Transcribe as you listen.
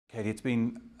Katie, it's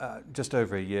been just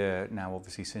over a year now,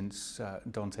 obviously, since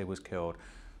Daunte was killed.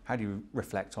 How do you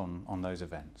reflect on those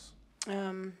events?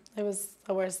 It was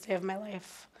the worst day of my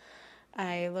life.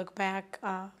 I look back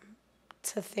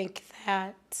to think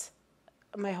that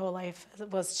my whole life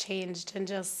was changed in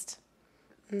just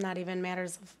not even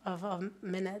matters of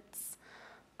minutes.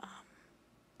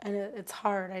 And it's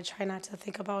hard. I try not to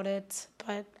think about it,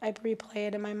 but I replay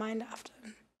it in my mind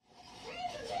often.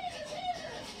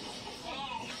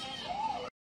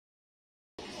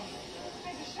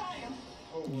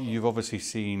 You've obviously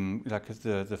seen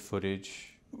the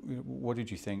footage. What did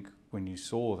you think when you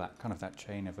saw that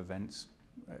chain of events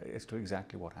as to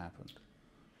exactly what happened?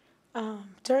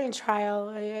 During trial,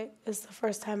 is the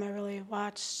first time I really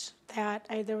watched that.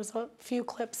 There was a few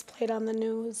clips played on the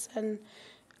news, and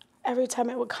every time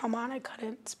it would come on, I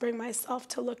couldn't bring myself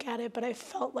to look at it, but I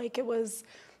felt like it was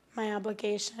my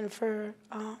obligation to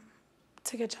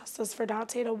get justice for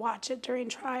Daunte, to watch it during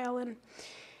trial. And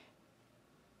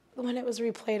when it was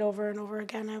replayed over and over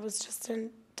again, I was just in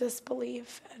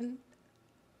disbelief, and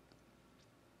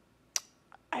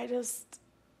I just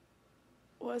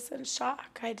was in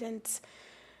shock. I didn't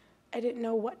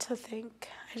know what to think.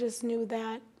 I just knew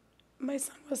that my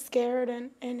son was scared,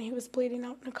 and he was bleeding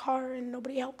out in a car, and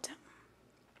nobody helped him.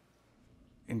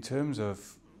 In terms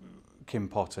of Kim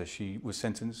Potter, she was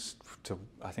sentenced to,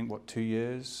 I think, 2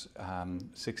 years,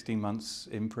 16 months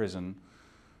in prison.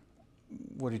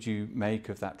 What did you make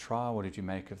of that trial? What did you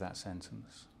make of that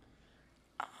sentence?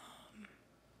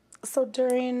 So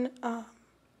during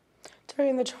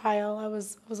the trial, I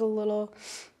was a little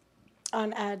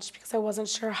on edge because I wasn't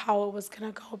sure how it was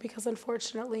going to go, because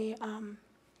unfortunately,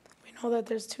 we know that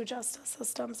there's two justice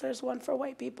systems. There's one for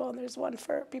white people and there's one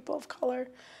for people of color.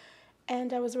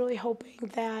 And I was really hoping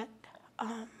that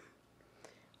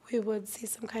we would see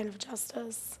some kind of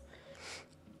justice.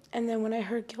 And then when I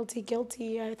heard guilty,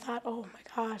 guilty, I thought, oh my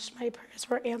gosh, my prayers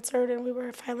were answered and we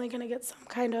were finally going to get some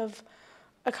kind of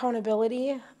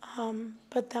accountability.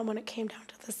 But then when it came down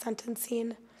to the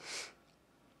sentencing,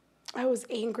 I was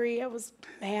angry, I was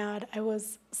mad, I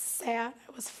was sad,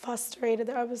 I was frustrated.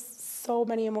 There was so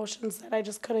many emotions that I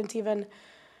just couldn't even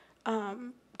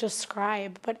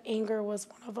describe, but anger was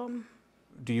one of them.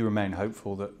 Do you remain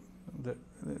hopeful that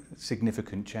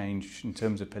significant change in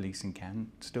terms of policing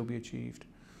can still be achieved?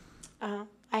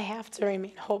 I have to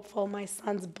remain hopeful. My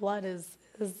son's blood is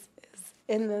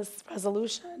in this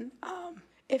resolution.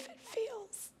 If it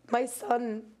fails, my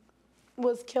son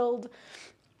was killed,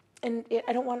 and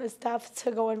I don't want his death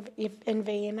to go in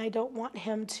vain. I don't want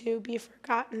him to be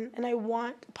forgotten, and I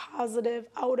want positive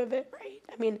out of it, right?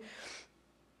 I mean,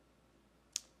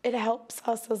 it helps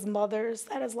us as mothers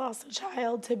that has lost a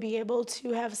child to be able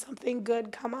to have something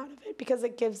good come out of it, because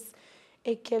it gives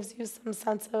you some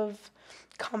sense of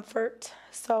comfort.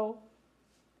 So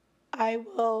I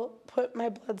will put my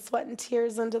blood, sweat, and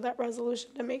tears into that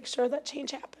resolution to make sure that change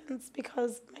happens,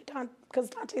 because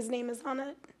Daunte's name is on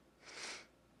it.